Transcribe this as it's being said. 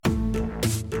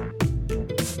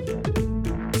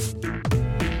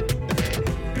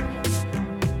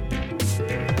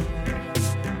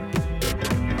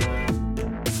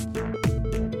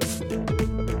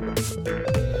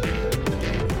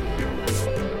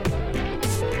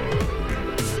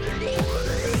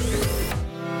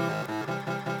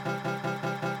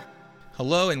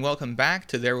Hello and welcome back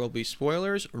to There Will Be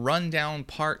Spoilers, Rundown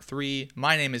Part 3.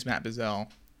 My name is Matt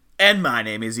Bazell. And my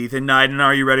name is Ethan Knight, and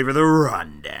are you ready for the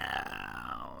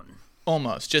rundown?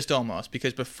 Just almost,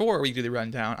 because before we do the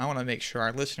rundown, I want to make sure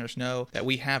our listeners know that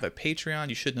we have a Patreon.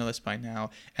 You should know this by now.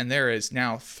 And there is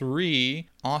now 3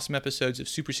 awesome episodes of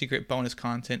super secret bonus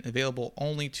content available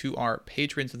only to our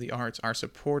patrons of the arts, our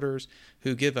supporters,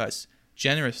 who give us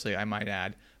generously, I might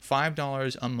add,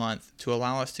 $5 a month to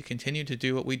allow us to continue to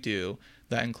do what we do.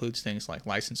 That includes things like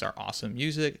license our awesome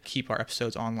music, keep our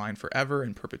episodes online forever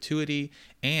in perpetuity,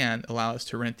 and allow us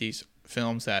to rent these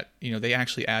films that, they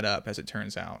actually add up, as it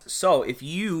turns out. So if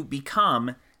you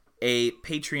become a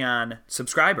Patreon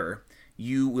subscriber,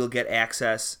 you will get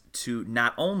access to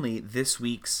not only this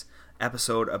week's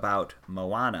episode about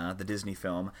Moana, the Disney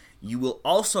film, you will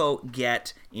also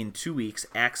get, in 2 weeks,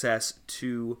 access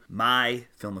to my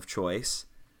film of choice,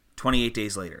 28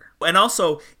 Days Later. And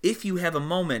also, if you have a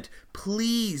moment,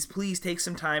 please take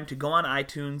some time to go on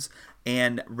iTunes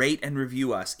and rate and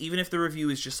review us, even if the review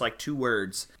is just like 2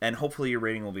 words, and hopefully your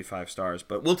rating will be 5 stars,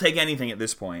 but we'll take anything at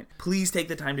this point. Please take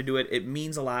the time to do it. It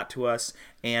means a lot to us,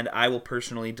 and I will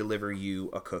personally deliver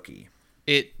you a cookie.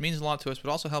 It means a lot to us,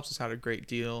 but also helps us out a great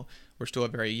deal. We're still a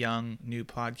very young, new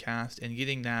podcast, and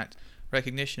getting that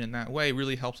recognition in that way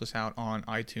really helps us out on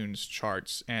iTunes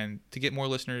charts and to get more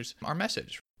listeners our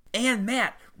message. And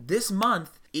Matt, this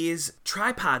month is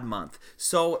Tripod Month.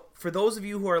 So for those of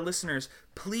you who are listeners,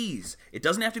 please, it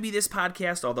doesn't have to be this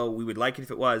podcast, although we would like it if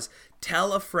it was,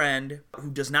 tell a friend who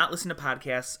does not listen to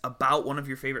podcasts about one of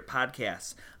your favorite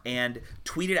podcasts and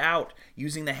tweet it out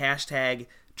using the hashtag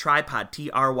Tripod,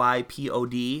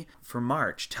 TRYPOD, for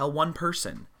March. Tell one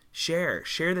person. Share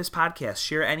this podcast.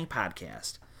 Share any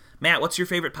podcast. Matt, what's your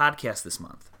favorite podcast this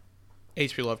month?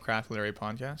 H.P. Lovecraft Literary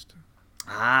Podcast.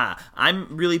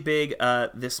 I'm really big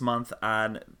this month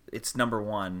on, it's number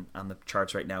 1 on the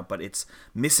charts right now, but it's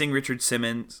Missing Richard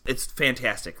Simmons. It's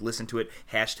fantastic. Listen to it.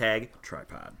 Hashtag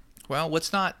Tripod. Well,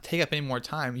 let's not take up any more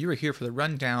time. You were here for the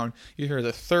rundown. You're here for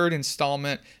the 3rd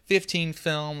installment, 15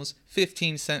 films,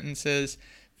 15 sentences,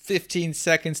 15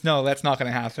 seconds. No, that's not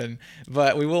going to happen,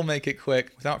 but we will make it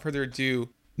quick. Without further ado,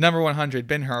 number 100,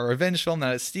 Ben-Hur, a revenge film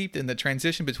that is steeped in the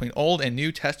transition between Old and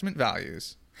New Testament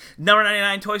values. Number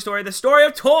 99, Toy Story, the story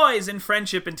of toys and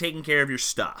friendship and taking care of your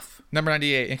stuff. Number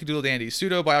 98, Inkadoodle Dandy,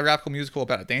 pseudo-biographical musical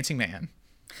about a dancing man.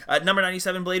 Number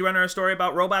 97, Blade Runner, a story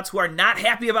about robots who are not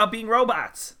happy about being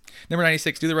robots. Number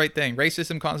 96, Do the Right Thing,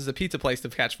 racism causes a pizza place to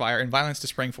catch fire and violence to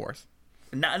spring forth.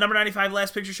 Number 95,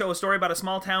 Last Picture Show, a story about a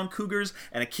small town, cougars,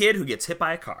 and a kid who gets hit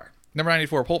by a car. Number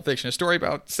 94, Pulp Fiction, a story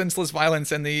about senseless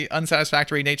violence and the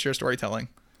unsatisfactory nature of storytelling.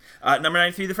 Number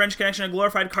 93, The French Connection, a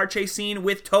glorified car chase scene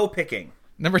with toe picking.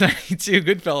 Number 92,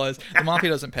 Goodfellas, the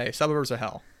mafia doesn't pay, suburbs of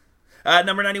hell.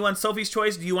 Number 91, Sophie's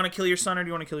Choice, do you want to kill your son or do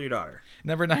you want to kill your daughter?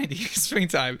 Number 90,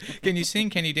 Springtime, can you sing,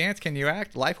 can you dance, can you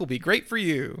act? Life will be great for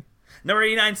you. Number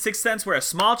 89, Sixth Sense, where a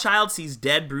small child sees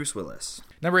dead Bruce Willis.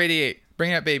 Number 88,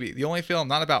 Bring It Baby, the only film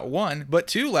not about 1, but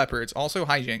 2 leopards, also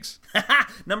hijinks.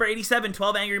 Number 87,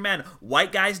 12 Angry Men,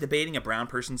 white guys debating a brown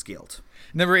person's guilt.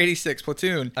 Number 86,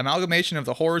 Platoon, amalgamation of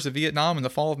the horrors of Vietnam and the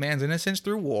fall of man's innocence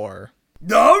through war.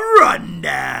 The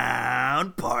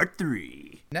Rundown, Part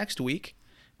 3. Next week,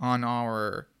 on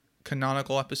our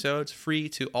canonical episodes, free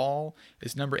to all,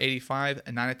 is number 85,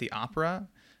 A Night at the Opera.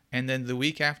 And then the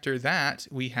week after that,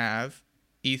 we have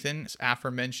Ethan's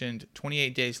aforementioned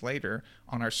 28 Days Later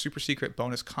on our super secret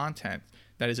bonus content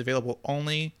that is available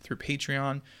only through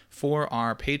Patreon for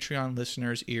our Patreon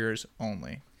listeners' ears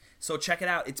only. So check it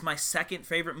out. It's my second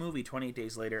favorite movie, 28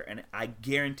 Days Later, and I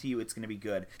guarantee you it's going to be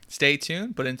good. Stay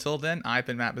tuned, but until then, I've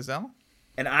been Matt Bazell.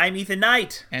 And I'm Ethan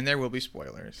Knight. And there will be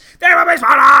spoilers. There will be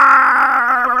spoilers!